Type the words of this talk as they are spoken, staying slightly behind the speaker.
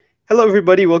Hello,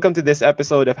 everybody. Welcome to this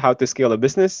episode of How to Scale a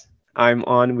Business. I'm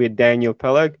on with Daniel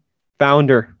Peleg,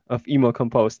 founder of Email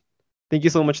Compost. Thank you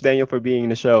so much, Daniel, for being in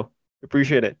the show.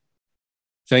 Appreciate it.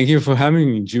 Thank you for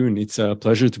having me, June. It's a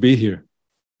pleasure to be here.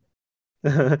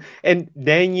 And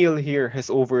Daniel here has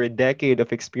over a decade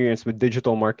of experience with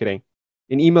digital marketing.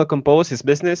 In Email Compose, his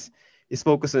business is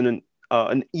focused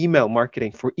on email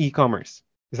marketing for e-commerce.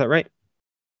 Is that right?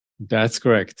 That's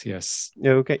correct. Yes.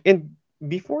 Okay. And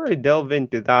before I delve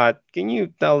into that, can you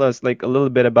tell us like a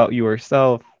little bit about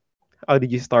yourself? How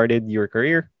did you started your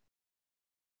career?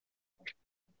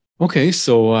 Okay.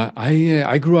 So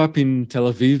I grew up in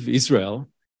Tel Aviv, Israel,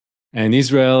 and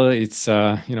Israel it's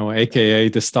AKA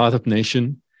the startup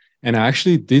nation. And I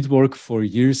actually did work for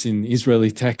years in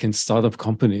Israeli tech and startup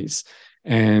companies.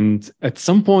 And at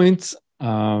some point,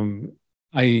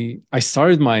 I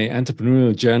started my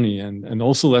entrepreneurial journey and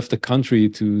also left the country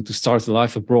to start a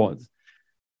life abroad.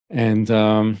 And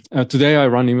today I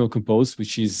run Email Compose,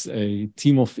 which is a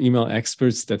team of email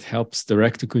experts that helps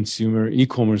direct-to-consumer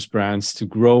e-commerce brands to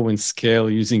grow and scale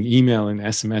using email and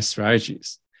SMS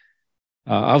strategies.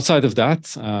 Outside of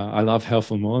that, I love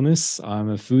health and wellness. I'm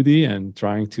a foodie and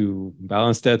trying to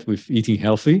balance that with eating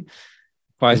healthy,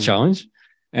 quite a Mm. challenge.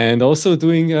 And also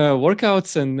doing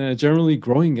workouts and generally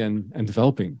growing and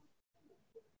developing.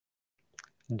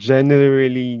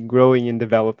 Generally growing and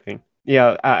developing.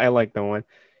 Yeah, I like that one.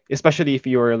 Especially if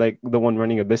you're like the one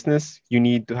running a business, you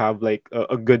need to have like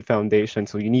a good foundation.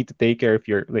 So you need to take care of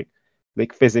your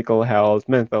like physical health,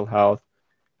 mental health,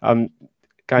 um,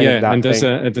 kind of Yeah, that and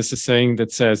thing. there's a saying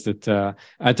that says that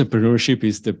entrepreneurship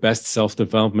is the best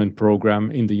self-development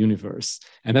program in the universe,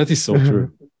 and that is so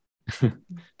true. I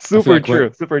feel Super like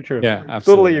true, super true. yeah, Totally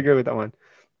absolutely. agree with that one.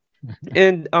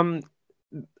 And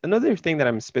another thing that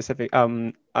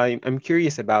I'm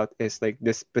curious about is like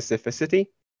the specificity.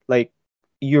 Like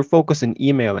you're focused on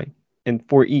emailing and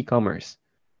for e-commerce.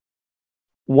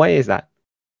 Why is that?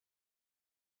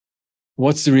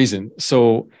 What's the reason?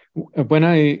 When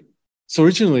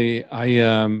originally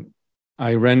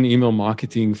I ran email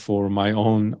marketing for my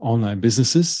own online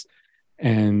businesses,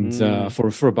 and Mm,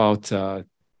 for about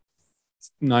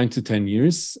 9 to 10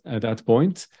 years at that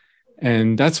point.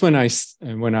 And that's when I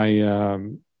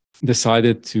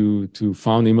decided to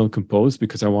found Email Compose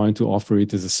because I wanted to offer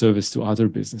it as a service to other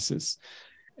businesses.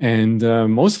 And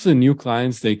most of the new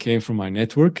clients they came from my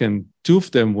network, and two of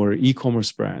them were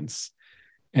e-commerce brands.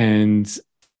 And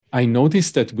I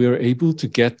noticed that we were able to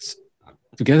get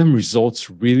them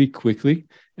results really quickly,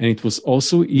 and it was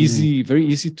also mm, easy, very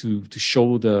easy to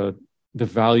show the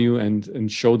value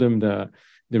and show them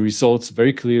the results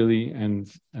very clearly,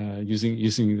 and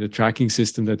using the tracking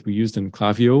system that we used in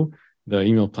Klaviyo, the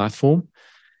email platform,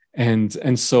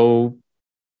 and so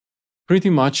pretty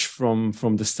much from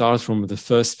the start, from the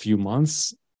first few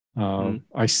months, mm,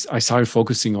 I started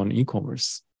focusing on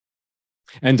e-commerce.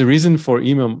 And the reason for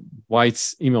why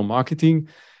it's email marketing,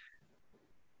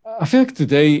 I feel like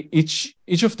today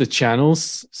each of the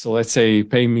channels, so let's say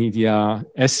pay media,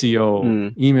 SEO,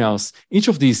 mm, emails, each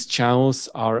of these channels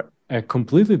are a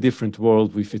completely different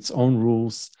world with its own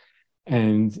rules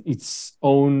and its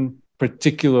own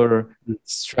particular mm,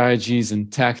 strategies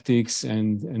and tactics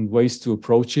and ways to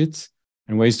approach it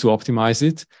and ways to optimize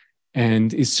it.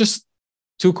 And it's just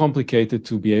too complicated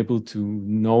to be able to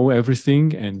know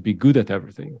everything and be good at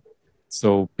everything.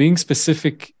 So being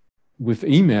specific with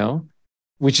email,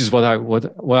 which is what I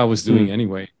was doing mm,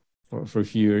 anyway for a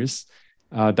few years,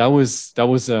 that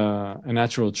was a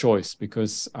natural choice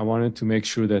because I wanted to make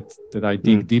sure that I mm.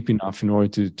 dig deep enough in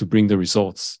order to bring the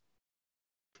results.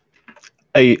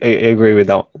 I agree with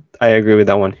that. I agree with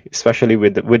that one, especially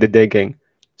with the digging.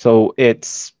 So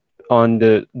it's on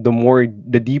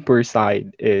the deeper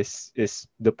side is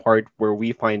the part where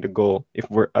we find the goal. If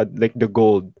we're like the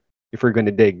gold, if we're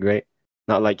gonna dig, right?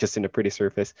 Not like just in a pretty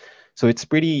surface. So it's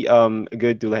pretty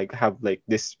good to like have like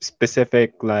this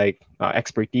specific like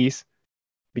expertise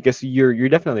because you're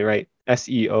definitely right.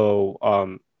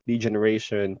 SEO, lead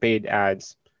generation, paid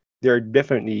ads, they're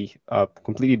definitely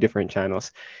completely different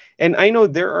channels. And I know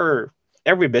there are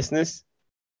every business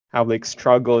have like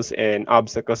struggles and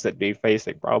obstacles that they face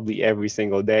like probably every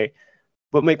single day.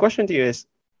 But my question to you is,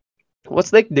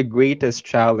 what's like the greatest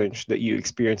challenge that you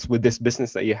experience with this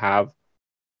business that you have?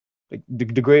 Like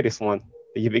the greatest one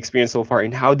that you've experienced so far,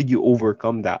 and how did you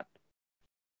overcome that?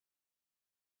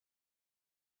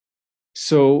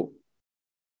 So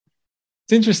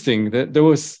it's interesting that there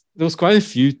was quite a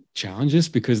few challenges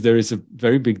because there is a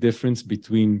very big difference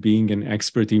between being an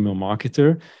expert email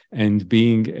marketer and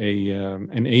being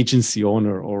an agency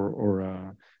owner or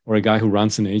a guy who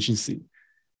runs an agency.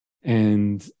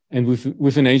 And and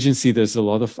with an agency, there's a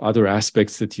lot of other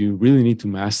aspects that you really need to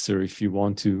master if you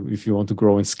want to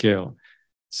grow and scale.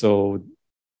 So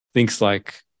things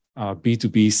like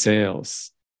B2B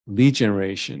sales, lead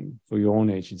generation for your own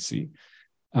agency,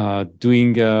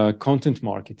 doing content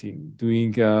marketing,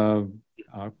 doing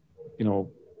you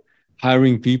know,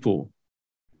 hiring people,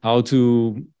 how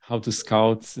to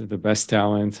scout the best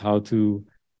talent, how to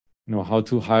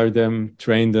hire them,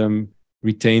 train them,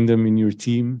 retain them in your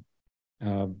team,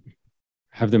 uh,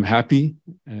 have them happy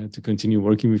to continue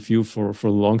working with you for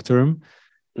long term,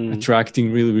 Mm.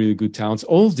 attracting really good talents.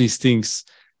 All of these things,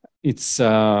 it's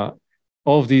all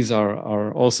of these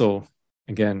are also,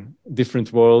 again,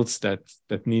 different worlds that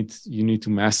you need to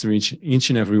master each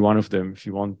and every one of them if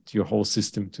you want your whole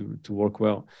system to work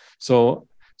well. So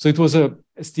it was a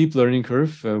steep learning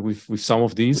curve with some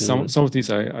of these. Mm. Some of these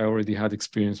I already had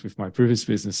experience with my previous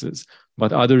businesses,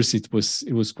 but others it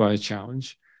was quite a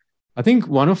challenge. I think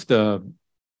one of the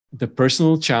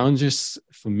personal challenges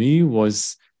for me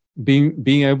was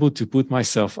being able to put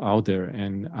myself out there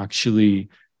and actually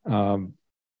um,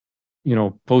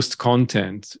 post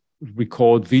content,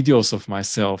 record videos of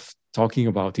myself talking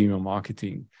about email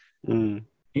marketing, Mm.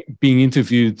 being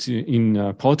interviewed in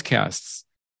podcasts,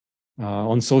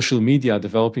 on social media,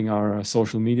 developing our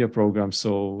social media program.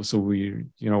 So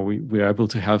we're able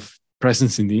to have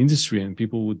presence in the industry, and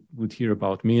people would hear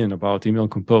about me and about Email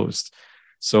Composed.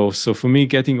 So for me,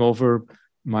 getting over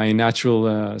my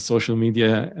natural social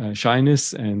media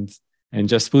shyness and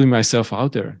just putting myself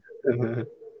out there.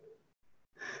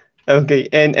 Okay,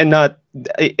 and not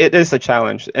it is a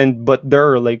challenge, and but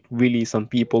there are like really some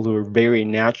people who are very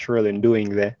natural in doing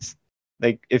this.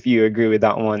 Like if you agree with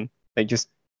that one, like just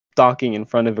talking in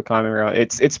front of a camera,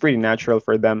 it's pretty natural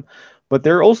for them. But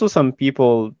there are also some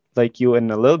people like you and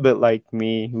a little bit like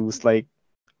me who's like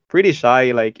pretty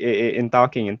shy, like in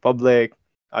talking in public.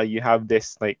 You have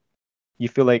this like you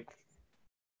feel like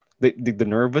the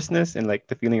nervousness and like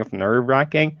the feeling of nerve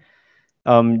wracking.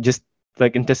 Just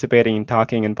like anticipating and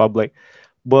talking in public.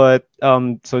 But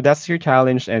so that's your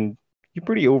challenge, and you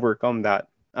pretty overcome that.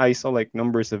 I saw like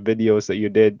numbers of videos that you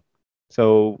did.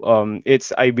 So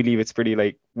it's I believe it's pretty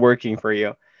like working for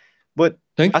you. But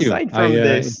Thank you. aside I from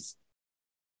this, it's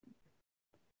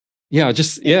yeah,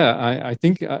 just it, yeah. I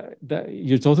think that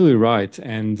you're totally right,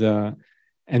 and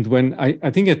when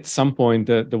I think at some point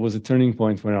that there was a turning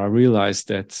point when I realized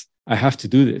that I have to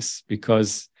do this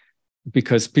because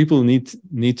people need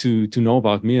to know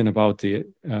about me and about the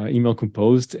Email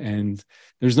Composed, and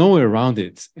there's no way around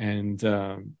it. And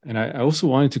I also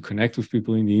wanted to connect with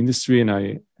people in the industry, and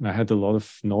I had a lot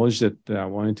of knowledge that I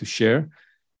wanted to share.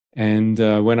 And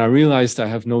when I realized I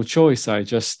have no choice, I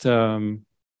just took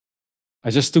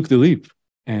the leap,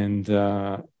 and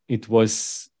it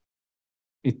was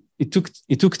it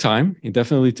took time. It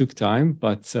definitely took time,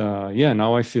 but yeah,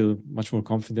 now I feel much more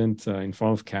confident in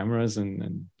front of cameras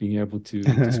and being able to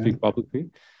speak publicly.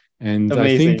 And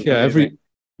I think amazing, amazing.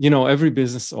 every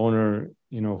business owner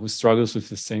who struggles with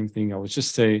the same thing, I would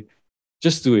just say,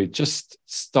 just do it. Just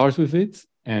start with it,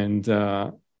 and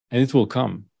it will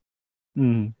come.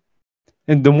 Mm.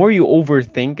 And the more you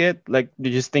overthink it, like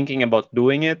you're just thinking about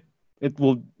doing it, it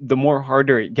will the more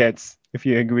harder it gets, if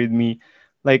you agree with me.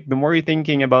 Like the more you're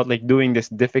thinking about like doing this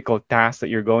difficult task that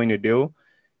you're going to do,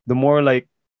 the more like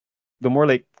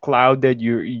clouded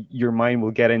your mind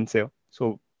will get into.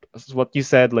 So that's what you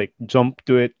said, like jump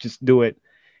to it, just do it.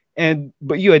 And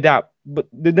but you adapt. But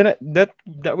then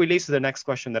that relates to the next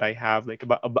question that I have, like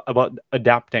about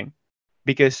adapting,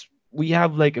 because we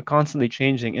have like a constantly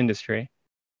changing industry,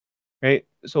 right?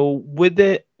 So with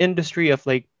the industry of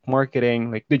like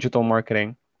marketing, like digital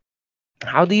marketing,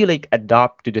 how do you like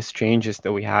adapt to these changes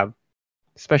that we have,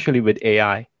 especially with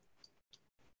AI?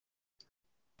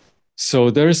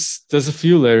 So there's a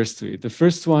few layers to it. The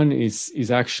first one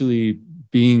is actually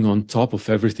being on top of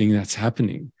everything that's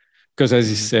happening, because as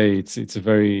you Mm-hmm. say, it's a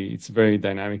very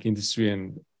dynamic industry,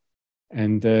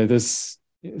 and there's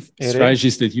It is.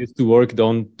 strategies that used to work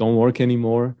don't work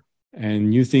anymore,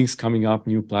 and new things coming up,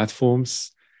 new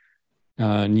platforms,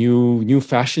 new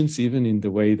fashions, even in the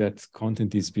way that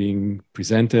content is being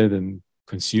presented and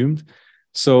consumed.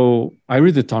 So I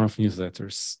read a ton of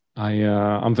newsletters.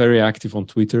 I'm very active on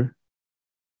Twitter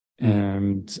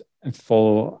Mm-hmm. and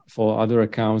follow other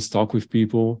accounts, talk with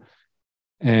people.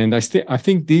 And I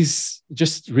think these,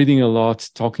 just reading a lot,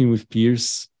 talking with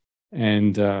peers,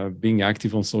 and being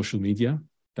active on social media,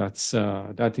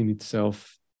 that in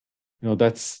itself,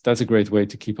 that's a great way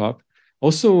to keep up.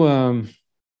 Also,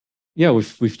 yeah,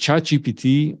 with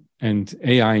ChatGPT and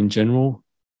AI in general,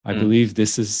 I believe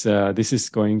this is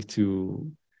going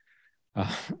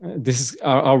uh, this is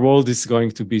our world is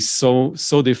going to be so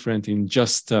different in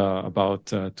just about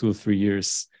 2 or 3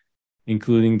 years,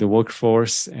 including the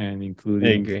workforce and I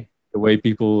including agree. the way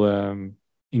people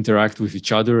interact with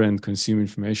each other and consume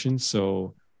information.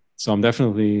 So I'm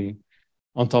definitely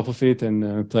on top of it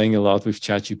and playing a lot with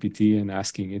ChatGPT and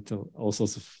asking it all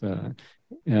sorts of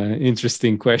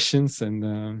interesting questions.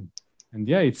 And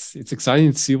yeah, it's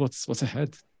exciting to see what's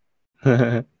ahead.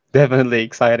 Definitely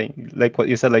exciting. Like what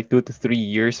you said, like 2 to 3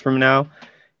 years from now,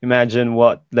 imagine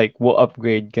what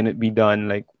upgrade can it be done?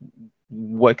 Like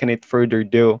what can it further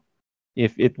do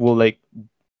if it will like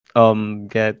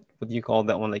get what do you call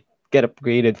that one? Like get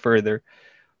upgraded further.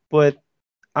 But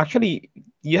actually,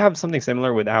 you have something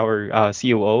similar with our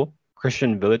COO,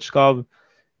 Christian Village Cobb,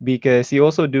 because he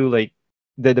also do like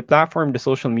the platform, the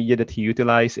social media that he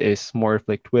utilize is more of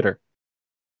like Twitter.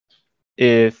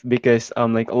 If because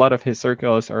like a lot of his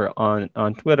circles are on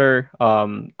Twitter,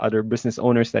 other business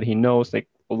owners that he knows, like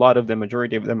a lot of the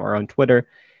majority of them are on Twitter,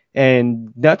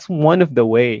 and that's one of the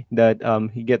way that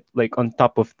he get like on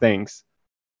top of things.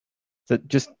 So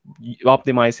just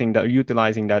optimizing that,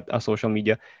 utilizing that social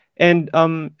media. And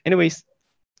anyways,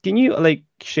 can you like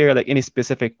share like any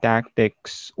specific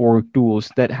tactics or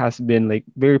tools that has been like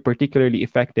very particularly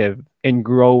effective in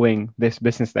growing this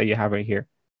business that you have right here?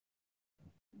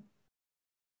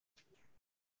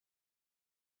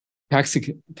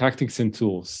 Tactics and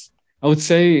tools. I would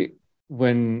say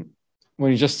when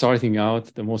when you're just starting out,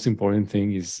 the most important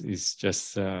thing is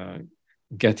just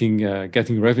getting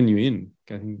revenue in,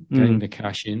 getting Mm, the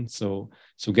cash in. So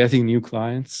getting new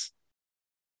clients.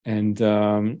 And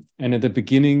at the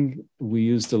beginning, we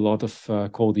used a lot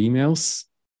of cold emails.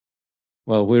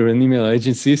 Well, we're an email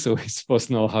agency, so we're supposed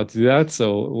to know how to do that.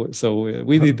 So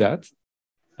we did that.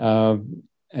 Um,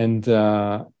 and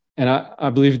and I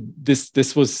believe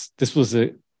this was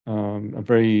a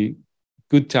very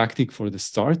good tactic for the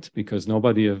start, because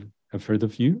nobody have heard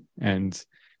of you, and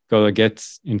gotta get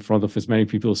in front of as many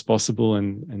people as possible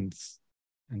and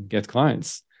get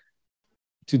clients.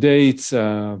 Today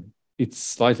it's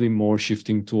slightly more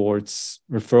shifting towards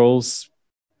referrals,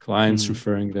 clients mm.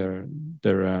 referring their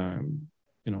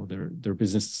their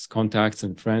business contacts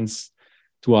and friends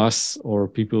to us, or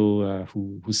people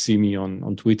who see me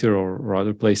on Twitter or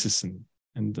other places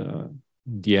and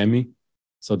DM me.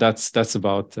 So that's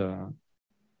about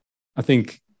I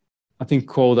think I think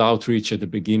cold outreach at the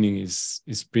beginning is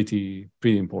pretty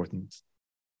important.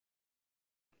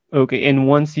 Okay, and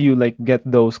once you like get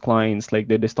those clients, like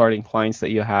the starting clients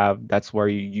that you have, that's where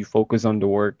you focus on the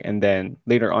work, and then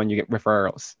later on you get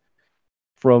referrals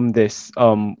from this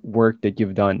work that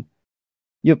you've done.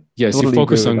 Yep, Yes, you totally agree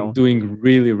focus with that on one. doing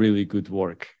really good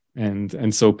work,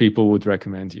 and so people would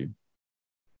recommend you.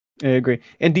 I agree.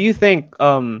 And do you think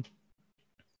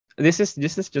this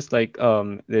is just like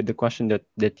the question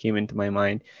that came into my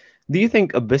mind. Do you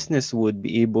think a business would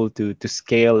be able to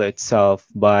scale itself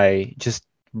by just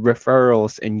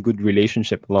referrals and good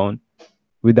relationship alone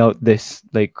without this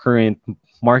like current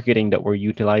marketing that we're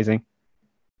utilizing?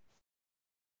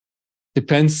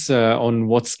 Depends on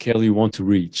what scale you want to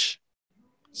reach.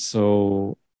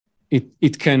 So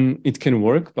it can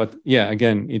work, but yeah,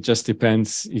 again, it just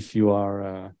depends if you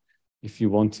are if you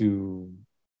want to,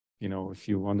 if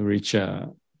you want to reach a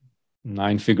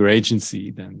 9-figure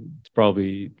agency, then it's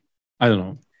probably, I don't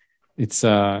know. It's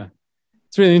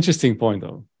really an interesting point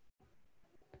though.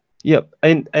 Yep,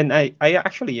 and I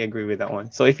actually agree with that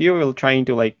one. So if you're trying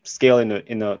to like scale in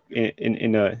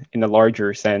a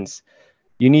larger sense,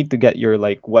 you need to get your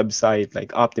like website like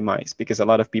optimized, because a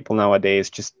lot of people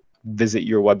nowadays just visit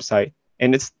your website,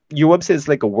 and it's your website is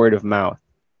like a word of mouth,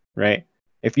 right?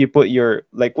 If you put your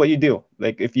like what you do,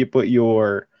 like if you put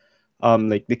your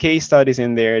like the case studies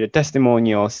in there, the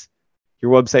testimonials,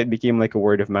 your website became like a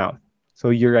word of mouth.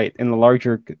 So you're right, in a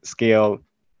larger scale,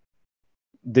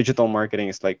 digital marketing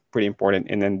is like pretty important,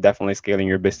 and then definitely scaling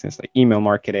your business like email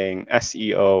marketing,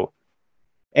 SEO.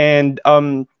 And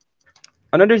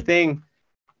another thing,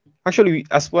 actually,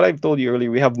 as what I've told you earlier,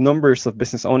 we have numbers of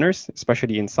business owners,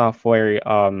 especially in software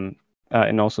and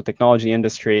also technology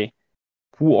industry,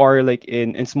 who are like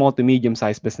in small to medium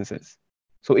sized businesses.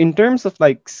 So in terms of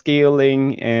like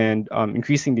scaling and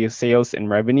increasing the sales and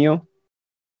revenue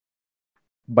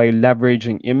by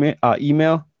leveraging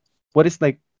email, what is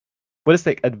like what is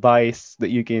like advice that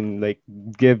you can like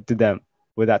give to them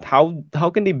with that? How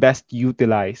can they best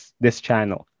utilize this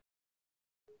channel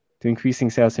to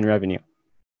increasing sales and revenue?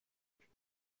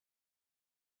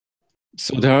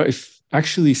 So there are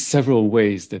actually several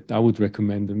ways that I would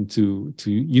recommend them to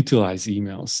utilize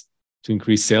emails to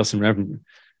increase sales and revenue.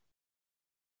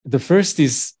 The first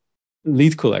is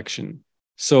lead collection.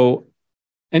 So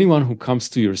anyone who comes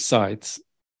to your site,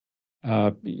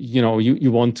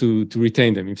 you want to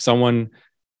retain them. If someone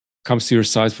comes to your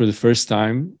site for the first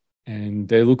time and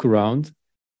they look around,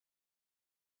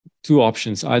 two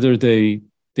options: either they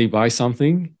buy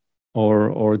something,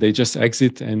 or they just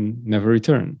exit and never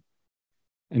return.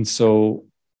 And so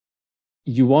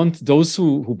you want those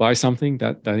who buy something.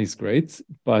 That is great,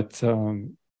 but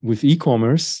with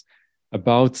e-commerce,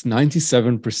 about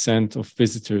 97% of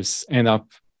visitors end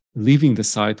up leaving the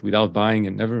site without buying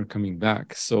and never coming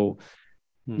back. So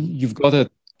you've got to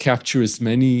capture as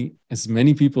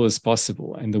many people as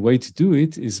possible, and the way to do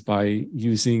it is by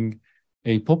using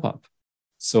a pop-up.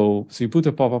 So you put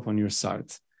a pop-up on your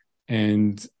site,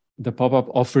 and the pop-up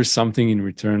offers something in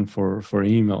return for an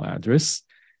email address.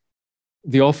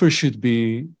 The offer should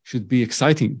be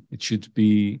exciting. It should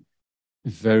be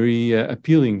very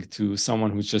appealing to someone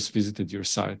who's just visited your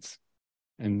site.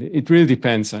 And it really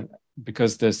depends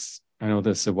because I know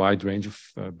there's a wide range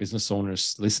of business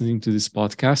owners listening to this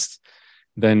podcast.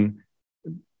 Then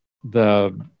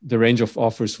the range of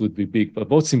offers would be big. But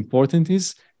what's important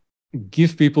is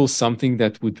give people something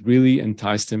that would really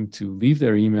entice them to leave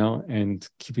their email and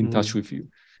keep in touch with you.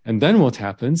 And then what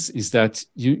happens is that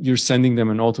you're sending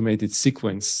them an automated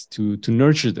sequence to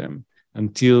nurture them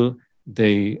until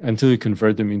you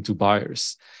convert them into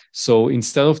buyers. So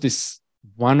instead of this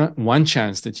one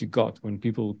chance that you got when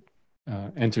people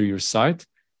enter your site,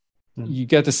 you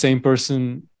get the same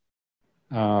person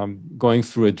going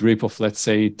through a drip of, let's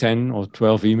say, 10 or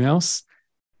 12 emails.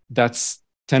 That's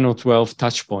 10 or 12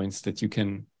 touch points that you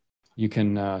can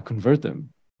convert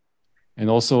them, and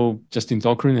also just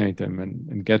indoctrinate them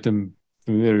and get them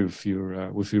familiar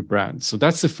with your brand. So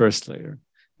that's the first layer,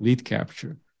 lead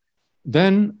capture.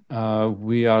 Then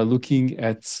we are looking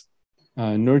at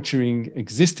nurturing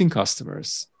existing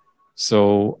customers.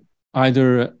 So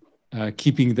either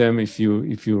keeping them if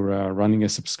you're running a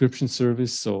subscription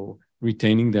service, so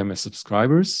retaining them as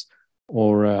subscribers,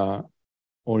 or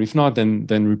if not,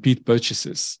 then repeat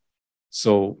purchases.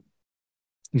 So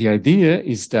the idea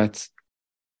is that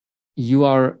you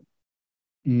are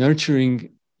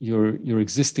nurturing your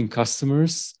existing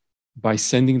customers by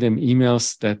sending them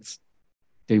emails that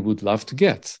they would love to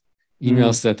get,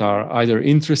 emails that are either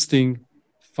interesting,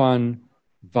 fun,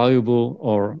 valuable,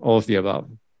 or all of the above.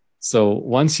 So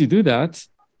once you do that,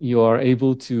 you are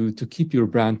able to keep your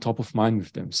brand top of mind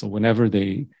with them. So whenever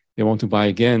they want to buy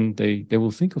again, they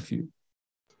will think of you.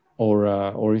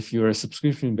 Or if you're a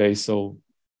subscription base, so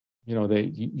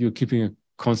you're keeping a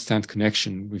constant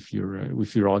connection with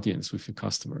your audience, with your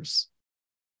customers.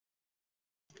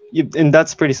 And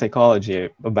that's pretty psychology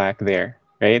back there,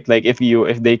 right? Like if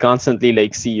they constantly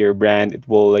like see your brand, it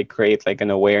will like create like an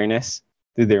awareness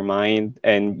to their mind,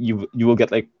 and you will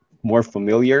get like more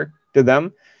familiar to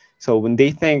them. So when they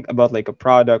think about like a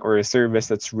product or a service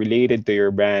that's related to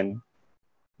your brand,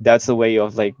 that's a way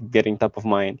of like getting top of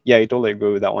mind. Yeah, I totally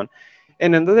agree with that one.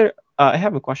 And another, I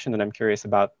have a question that I'm curious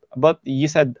about. But you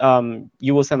said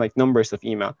you will send like numbers of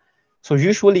email. So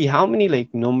usually, how many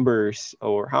like numbers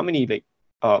or how many like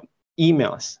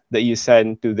emails that you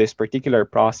send to this particular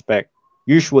prospect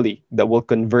usually that will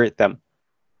convert them?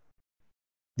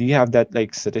 Do you have that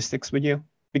like statistics with you?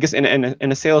 Because in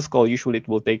a sales call, usually it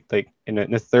will take like in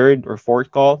a third or fourth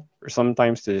call, or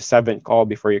sometimes to the seventh call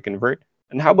before you convert.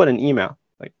 And how about an email?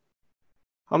 Like,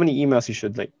 how many emails you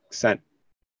should like send?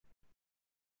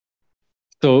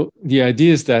 So the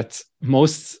idea is that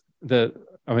the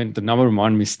number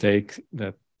one mistake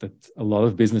that a lot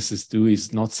of businesses do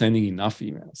is not sending enough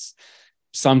emails.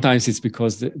 Sometimes it's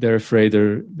because they're afraid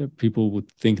that people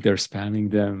would think they're spamming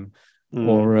them,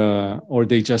 or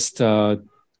they just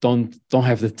don't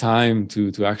have the time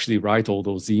to actually write all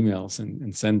those emails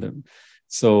and send them.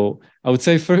 So I would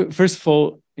say first of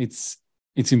all, it's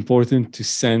important to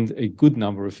send a good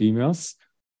number of emails.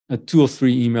 2 or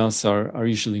 3 emails are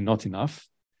usually not enough.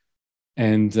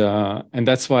 And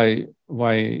that's why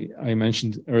I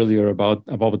mentioned earlier about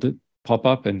the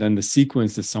pop-up and then the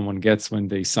sequence that someone gets when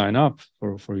they sign up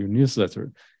for your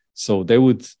newsletter. So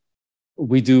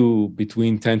we do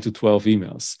between 10 to 12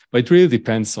 emails, but it really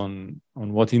depends on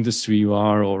what industry you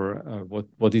are, or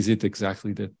what is it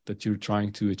exactly that you're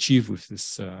trying to achieve with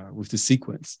this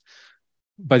sequence.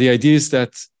 But the idea is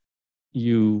that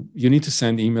you need to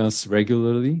send emails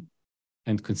regularly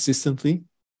and consistently.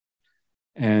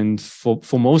 And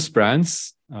for most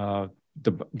brands,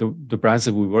 the brands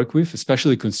that we work with,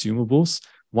 especially consumables,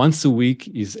 once a week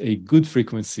is a good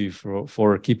frequency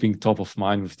for keeping top of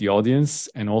mind with the audience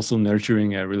and also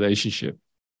nurturing a relationship.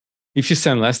 If you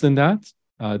send less than that,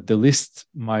 the list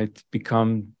might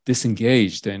become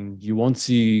disengaged and you won't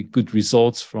see good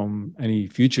results from any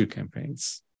future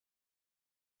campaigns.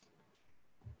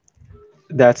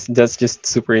 That's just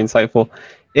super insightful,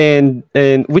 and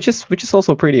which is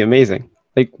also pretty amazing.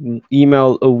 Like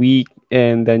email a week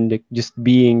and then like, just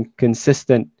being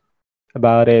consistent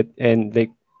about it and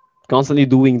like constantly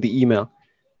doing the email.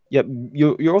 Yeah,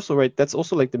 you're also right. That's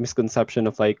also like the misconception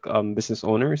of like business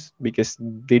owners because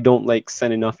they don't like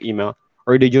send enough email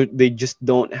or they just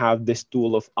don't have this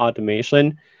tool of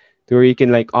automation to where you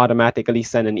can like automatically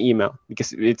send an email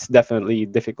because it's definitely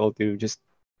difficult to just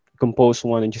compose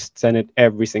one and just send it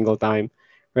every single time,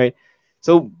 right?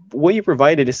 So what you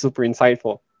provided is super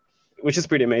insightful, which is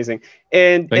pretty amazing.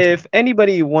 And Thank you. if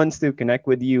anybody wants to connect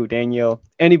with you, Daniel,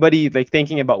 anybody like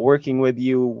thinking about working with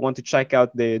you, want to check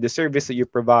out the service that you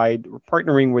provide, or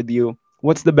partnering with you,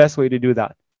 what's the best way to do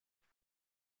that?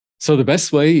 So the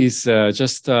best way is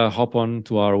just hop on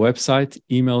to our website,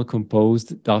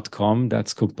 emailcomposed.com.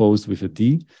 That's composed with a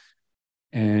D.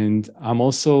 And I'm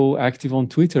also active on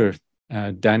Twitter,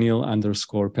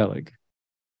 Daniel_Peleg.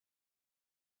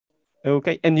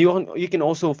 Okay, and you can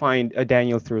also find a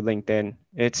Daniel through LinkedIn.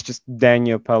 It's just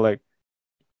Daniel Peleg.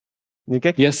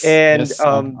 Okay, Yes, and yes,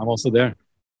 I'm also there.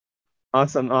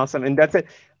 awesome, awesome. And that's it.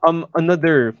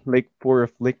 Another like pour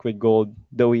of liquid gold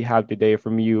that we have today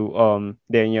from you,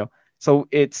 Daniel. So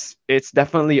it's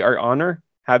definitely our honor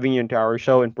having you into our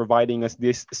show and providing us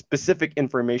this specific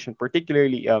information,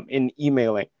 particularly in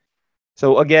emailing.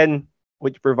 So again,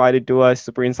 what you provided to us,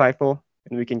 super insightful,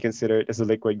 and we can consider it as a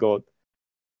liquid gold.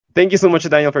 Thank you so much,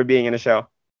 Daniel, for being in the show.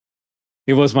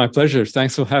 It was my pleasure.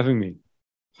 Thanks for having me.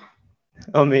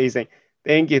 Amazing.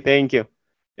 Thank you, thank you.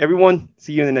 Everyone,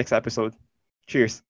 see you in the next episode. Cheers.